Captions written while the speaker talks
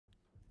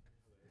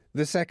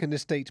The second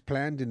estate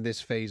planned in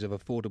this phase of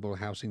affordable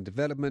housing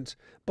development,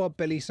 Bob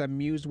Peliza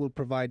Mews will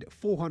provide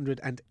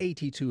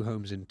 482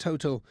 homes in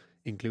total,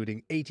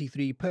 including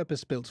 83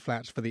 purpose-built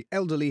flats for the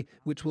elderly,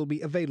 which will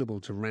be available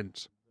to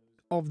rent.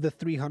 Of the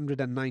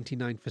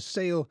 399 for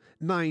sale,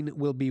 9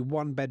 will be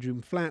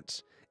one-bedroom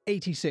flats,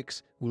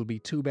 86 will be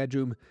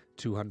two-bedroom,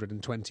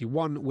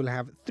 221 will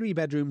have 3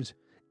 bedrooms,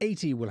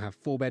 80 will have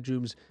 4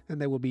 bedrooms, and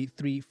there will be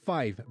 3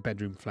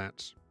 five-bedroom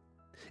flats.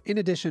 In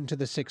addition to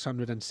the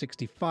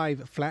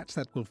 665 flats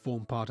that will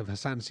form part of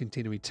Hassan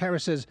Centenary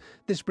Terraces,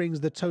 this brings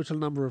the total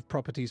number of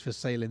properties for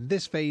sale in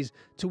this phase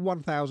to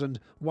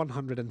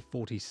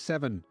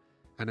 1,147.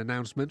 An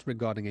announcement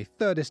regarding a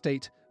third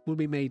estate will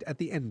be made at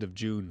the end of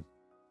June.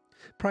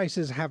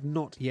 Prices have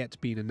not yet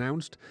been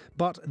announced,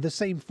 but the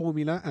same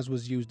formula as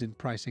was used in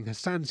pricing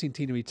Hassan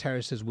Centenary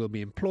Terraces will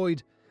be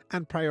employed,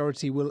 and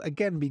priority will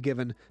again be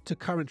given to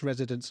current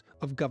residents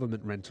of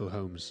government rental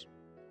homes.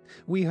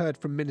 We heard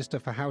from Minister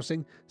for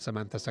Housing,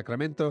 Samantha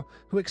Sacramento,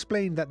 who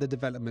explained that the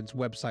development's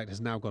website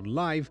has now gone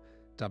live,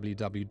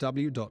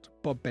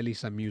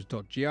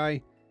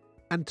 www.bobpelizamews.gi,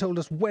 and told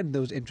us when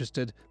those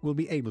interested will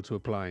be able to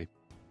apply.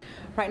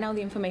 Right now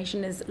the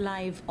information is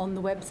live on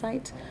the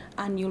website,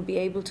 and you'll be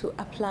able to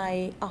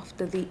apply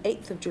after the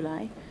 8th of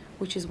July,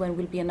 which is when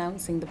we'll be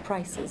announcing the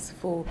prices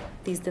for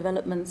these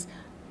developments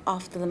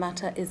after the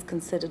matter is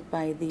considered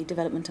by the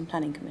Development and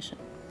Planning Commission.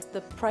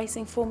 The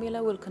pricing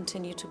formula will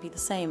continue to be the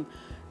same.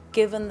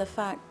 Given the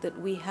fact that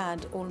we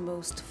had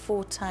almost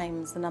 4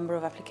 times the number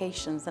of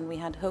applications than we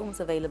had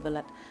homes available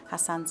at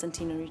Hassan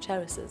Centenary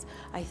Terraces,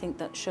 I think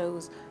that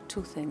shows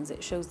 2 things.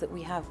 It shows that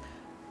we have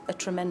a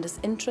tremendous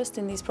interest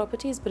in these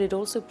properties, but it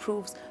also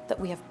proves that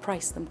we have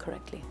priced them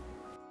correctly.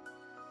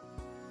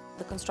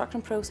 The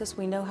construction process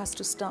we know has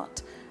to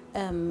start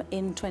in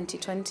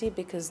 2020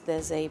 because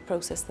there's a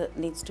process that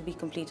needs to be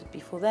completed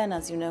before then.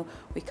 As you know,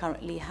 we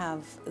currently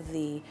have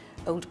the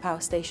old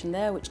power station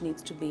there, which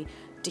needs to be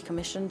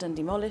decommissioned and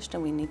demolished,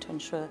 and we need to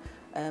ensure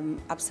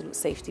absolute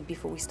safety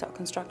before we start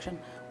construction.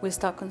 We'll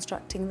start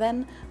constructing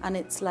then, and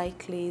it's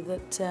likely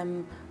that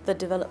the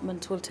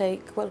development will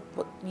take, well,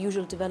 what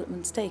usual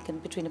developments take, in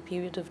between a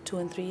period of 2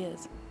 and 3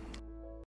 years.